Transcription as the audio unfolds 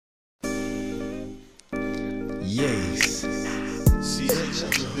Yes. C.hutch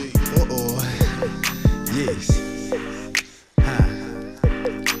on the beat. Yes.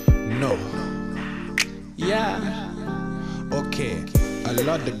 No. Yeah. Okay. A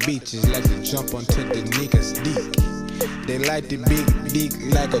lot of bitches like to jump onto the niggas' dick. They like the big dick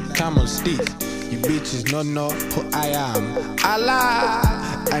like a camel stick. You bitches don't know who I am. Allah,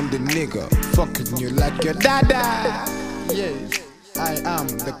 I'm the nigga fucking you like your dada. Yes, I am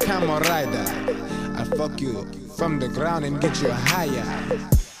the camel rider. I fuck you from the ground and get you higher,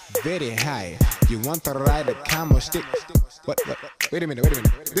 very high. You want to ride a camel stick? What? Wait a minute.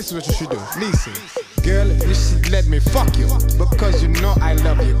 This is what you should do. Listen, girl, you should let me fuck you because you know I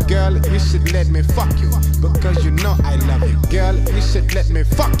love you. Girl, you should let me fuck you because you know I love you. Girl, you should let me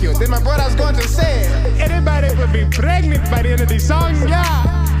fuck you. Then my brother's going to say, anybody will be pregnant by the end of the song,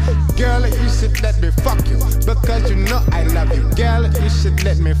 yeah. girl, you should let me fuck you because you know I love you. Girl, you should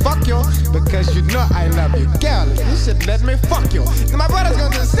let me fuck you because you know I love you. Girl, you should let me fuck you. Then my brother's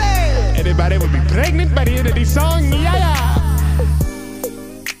going to say, anybody will be pregnant by the end of the song, yeah.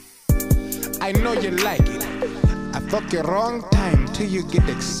 I know you like it. I fuck you wrong time till you get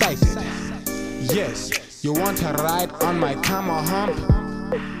excited. Yes, you want to ride on my camel hump,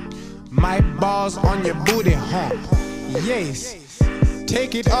 my balls on your booty hump. Yes,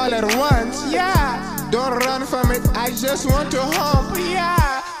 take it all at once, yeah. Don't run from it, I just want to hump,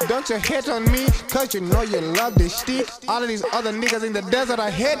 yeah. Don't you hate on me, cause you know you love this stick. All of these other niggas in the desert are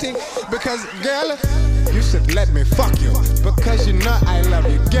hating because, girl, you should let me fuck you because you know I love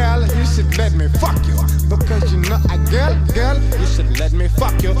you. Girl, you should let me fuck you because you know girl, you should let me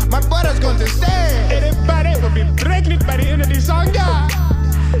fuck you. My brother's going to say, anybody will be pregnant by the end of the song, yeah.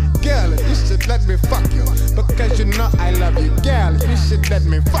 girl, you should let me fuck you because you know I love you. Girl, you should let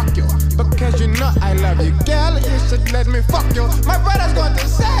me fuck you because you know I love you. Girl, you should let me fuck you. My brother's going to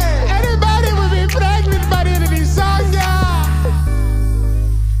say, anybody will be pregnant by the end of the song, yeah.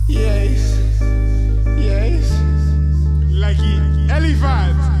 Yes, yes, like an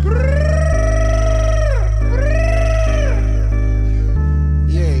elephant.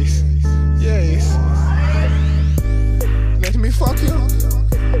 Yes, yes. Let me fuck you.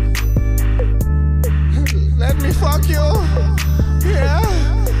 Let me fuck you. Yeah.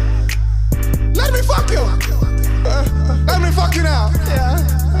 Let me fuck you. Let me fuck you now. Yeah.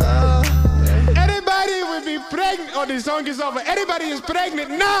 Anybody will be pregnant. Oh, the song is over. Anybody is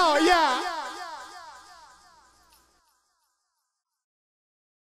pregnant now, yeah.